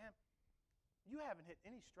 listen, man, you haven't hit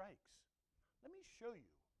any strikes. Let me show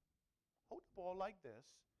you. Hold the ball like this.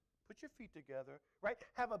 Put your feet together, right?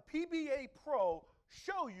 Have a PBA pro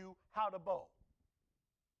show you how to bow.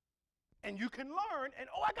 And you can learn, and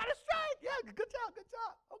I got a strike. Yeah, good job.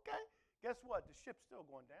 Okay. Guess what? The ship's still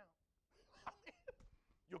going down.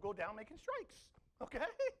 You'll go down making strikes, okay?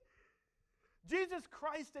 Jesus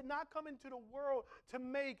Christ did not come into the world to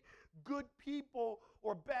make good people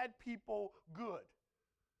or bad people good.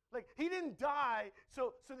 Like, he didn't die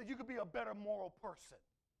so that you could be a better moral person.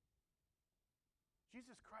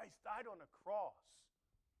 Jesus Christ died on a cross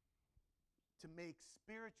to make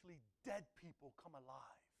spiritually dead people come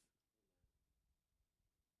alive.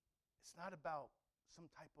 It's not about some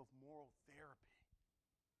type of moral therapy.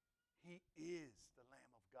 He is the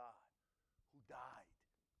Lamb of God who died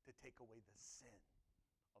to take away the sin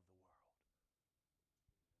of the world.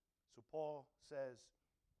 So Paul says,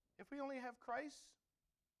 if we only have Christ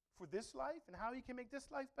for this life and how he can make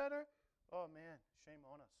this life better, oh man, shame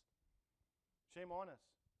on us. Shame on us.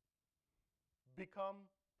 Become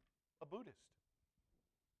a Buddhist.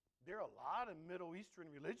 There are a lot of Middle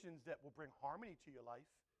Eastern religions that will bring harmony to your life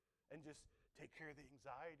and just take care of the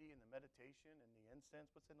anxiety and the meditation and the incense.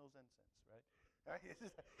 What's in those incense, right?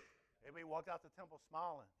 Everybody walked out the temple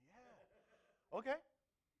smiling. Yeah. Okay.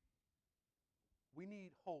 We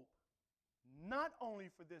need hope not only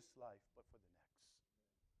for this life, but for the next.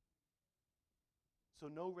 So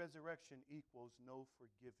no resurrection equals no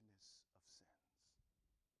forgiveness of sins.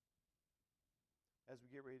 As we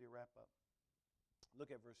get ready to wrap up, look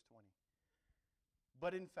at verse 20.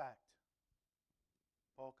 But in fact,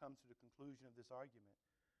 Paul comes to the conclusion of this argument.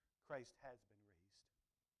 Christ has been raised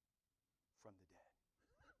from the dead.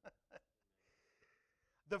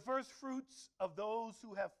 The first fruits of those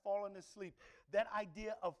who have fallen asleep. That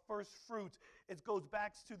idea of first fruits, it goes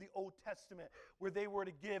back to the Old Testament where they were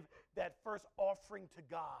to give that first offering to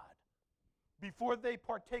God. Before they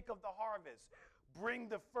partake of the harvest, bring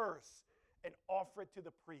the first and offer it to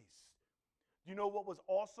the priest. Do you know what was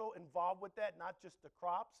also involved with that? Not just the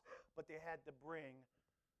crops, but they had to bring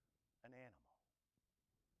an animal,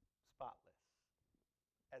 spotless,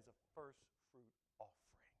 as a first fruit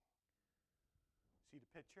offering. See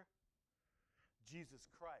the picture? Jesus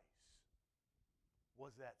Christ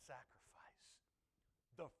was that sacrifice,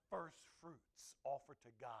 the first fruits offered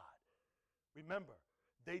to God. Remember,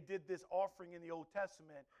 they did this offering in the Old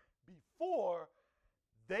Testament before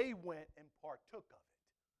they went and partook of it.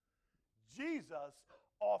 Jesus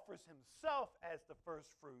offers himself as the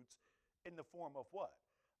first fruits in the form of what?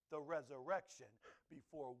 The resurrection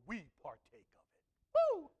before we partake of it.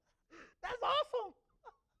 Woo! That's awesome.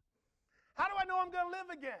 How do I know I'm going to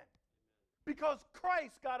live again? Because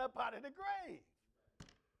Christ got up out of the grave.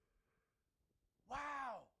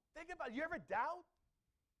 Wow. Think about it. You ever doubt?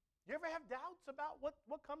 You ever have doubts about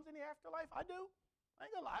what comes in the afterlife? I do. I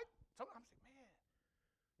ain't going to lie. Sometimes I'm like, man,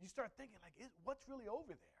 you start thinking, like, what's really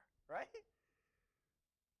over there, right?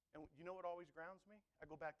 And you know what always grounds me? I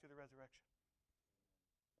go back to the resurrection.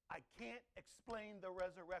 I can't explain the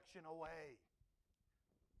resurrection away.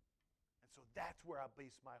 And so that's where I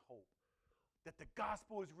base my hope. That the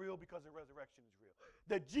gospel is real because the resurrection is real.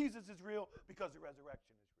 That Jesus is real because the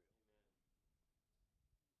resurrection is real.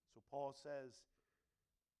 So Paul says,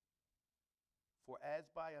 for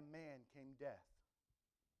as by a man came death,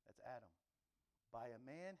 that's Adam, by a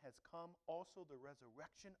man has come also the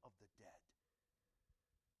resurrection of the dead.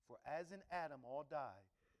 For as in Adam all die,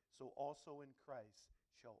 so also in Christ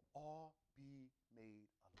shall all be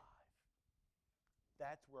made alive.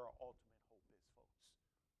 That's where our ultimate hope is, folks.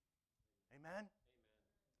 Amen? Amen.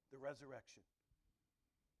 The resurrection.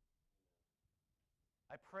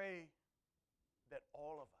 I pray that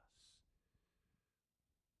all of us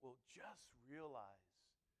will just realize.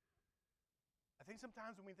 I think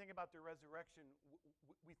sometimes when we think about the resurrection,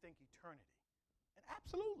 we think eternity. And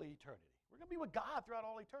absolutely eternity. We're going to be with God throughout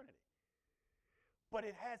all eternity. But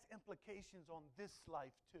it has implications on this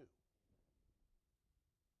life too.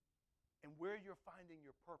 And where you're finding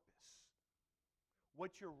your purpose.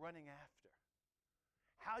 What you're running after.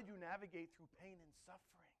 How you navigate through pain and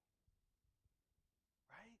suffering.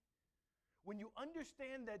 Right? When you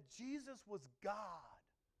understand that Jesus was God,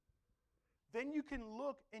 then you can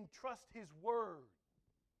look and trust his word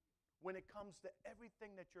when it comes to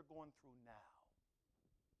everything that you're going through now.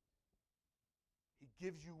 He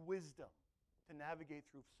gives you wisdom to navigate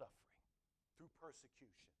through suffering, through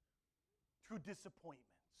persecution, through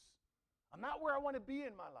disappointments. I'm not where I want to be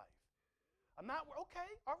in my life. I'm not where,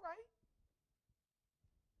 okay, all right.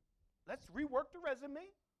 Let's rework the resume.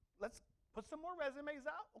 Let's put some more resumes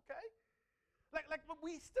out, okay? But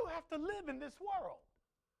we still have to live in this world.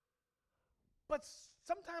 But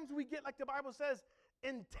sometimes we get, like the Bible says,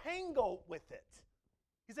 entangled with it.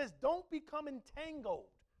 He says, don't become entangled,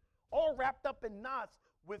 all wrapped up in knots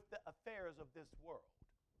with the affairs of this world.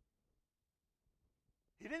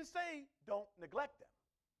 He didn't say don't neglect them,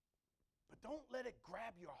 but don't let it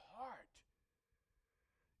grab your heart.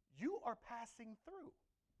 You are passing through.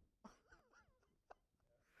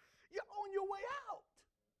 You're on your way out.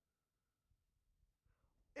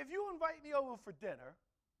 If you invite me over for dinner,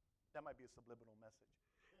 that might be a subliminal message.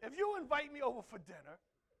 If you invite me over for dinner,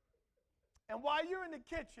 and while you're in the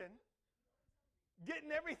kitchen,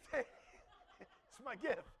 getting everything, it's my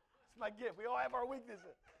gift. It's my gift. We all have our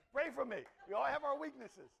weaknesses. Pray for me. We all have our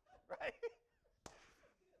weaknesses, right?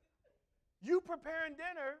 You preparing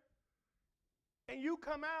dinner, and you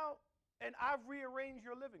come out, and I've rearranged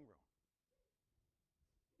your living room.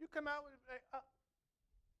 You come out with,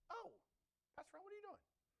 oh, Pastor Ron, what are you doing?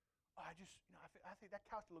 Oh, I just, I think that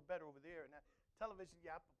couch will look better over there, and that television,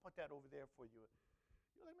 yeah, I'll put that over there for you.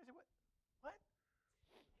 You look at me and say, what? What?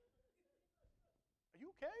 Are you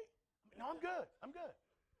okay? No, I'm good. I'm good.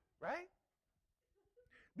 Right?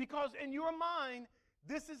 Because in your mind,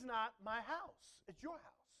 this is not my house. It's your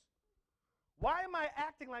house. Why am I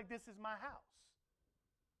acting like this is my house?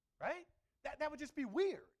 Right? That would just be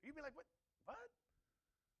weird. You'd be like, what? What?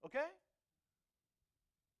 Okay?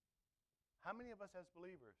 How many of us as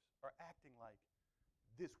believers are acting like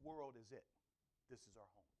this world is it? This is our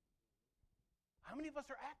home. How many of us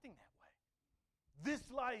are acting that way? This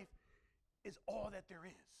life is all that there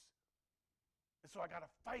is. And so I got to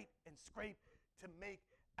fight and scrape to make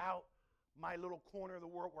out my little corner of the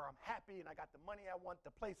world where I'm happy and I got the money I want, the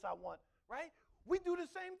place I want, right? We do the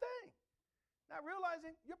same thing. Not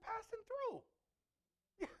realizing you're passing through.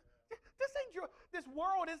 This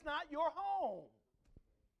world is not your home.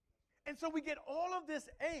 And so we get all of this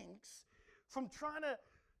angst from trying to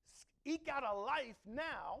eke out a life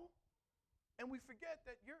now, and we forget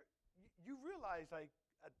that you realize like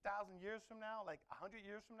 1,000 years from now, like 100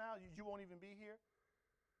 years from now, you won't even be here.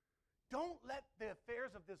 Don't let the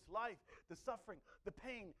affairs of this life, the suffering, the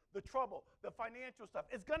pain, the trouble, the financial stuff,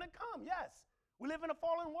 it's going to come, yes. We live in a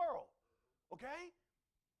fallen world, okay?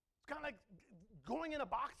 It's kind of like going in a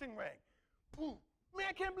boxing ring. Boom. Man,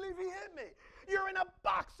 I can't believe he hit me. You're in a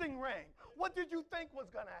boxing ring. What did you think was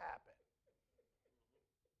going to happen?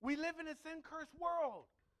 We live in a sin-cursed world.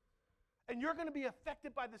 And you're going to be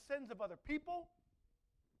affected by the sins of other people.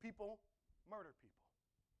 People murder people.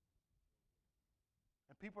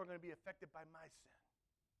 And people are going to be affected by my sin.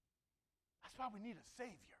 That's why we need a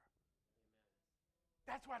Savior.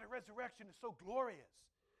 That's why the resurrection is so glorious.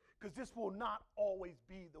 Because this will not always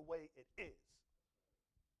be the way it is.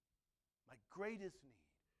 My greatest need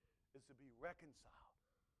is to be reconciled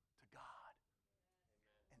to God.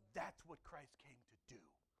 Amen. And that's what Christ came to do.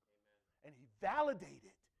 Amen. And he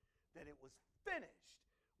validated that it was finished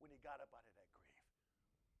when he got up out of that grave.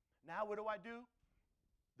 Now what do?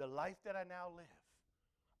 The life that I now live,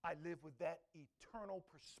 I live with that eternal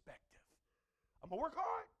perspective. I'm going to work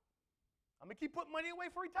hard. I'm going to keep putting money away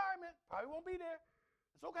for retirement. Probably won't be there.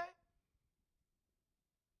 It's okay.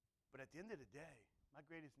 But at the end of the day, my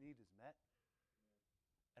greatest need is met.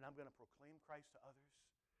 And I'm going to proclaim Christ to others.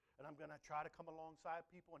 And I'm going to try to come alongside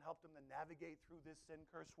people and help them to navigate through this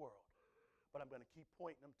sin-cursed world. But I'm going to keep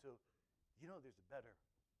pointing them to,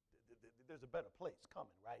 there's a better place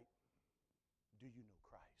coming, right? Do you know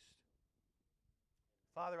Christ?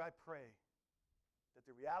 Father, I pray that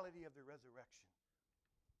the reality of the resurrection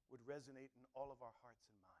would resonate in all of our hearts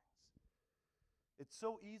and minds. It's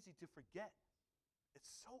so easy to forget.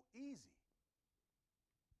 It's so easy.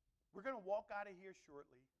 We're going to walk out of here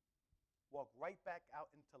shortly, walk right back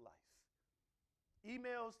out into life.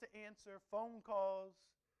 Emails to answer, phone calls,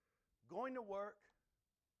 going to work,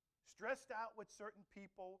 stressed out with certain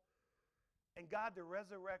people, and God, the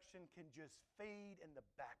resurrection can just fade in the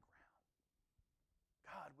background.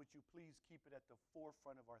 God, would you please keep it at the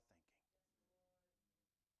forefront of our thinking?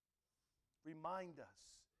 Remind us,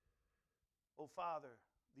 oh Father,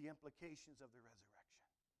 the implications of the resurrection.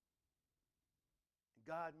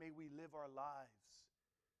 God, may we live our lives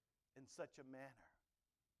in such a manner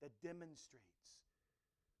that demonstrates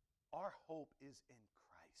our hope is in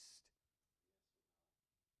Christ.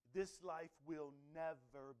 This life will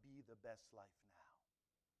never be the best life now.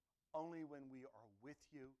 Only when we are with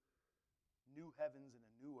you, new heavens and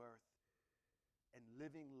a new earth, and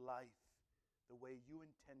living life the way you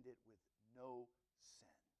intended with no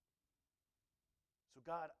sin. So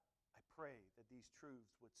God, I pray that these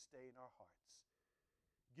truths would stay in our hearts.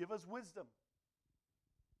 Give us wisdom.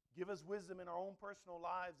 Give us wisdom in our own personal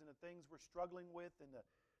lives and the things we're struggling with and the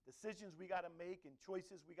decisions we got to make and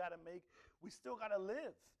choices we got to make. We still got to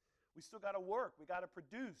live. We still got to work. We got to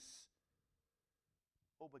produce.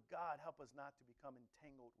 Oh, but God, help us not to become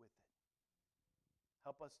entangled with it.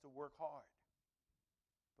 Help us to work hard,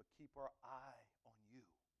 but keep our eye on you.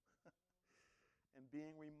 And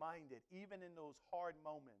being reminded, even in those hard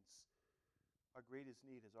moments, our greatest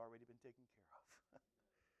need has already been taken care of.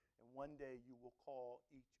 And one day you will call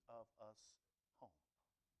each of us home.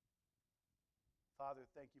 Father,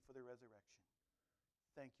 thank you for the resurrection.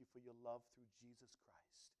 Thank you for your love through Jesus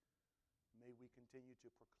Christ. May we continue to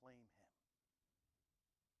proclaim him.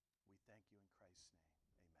 We thank you in Christ's name.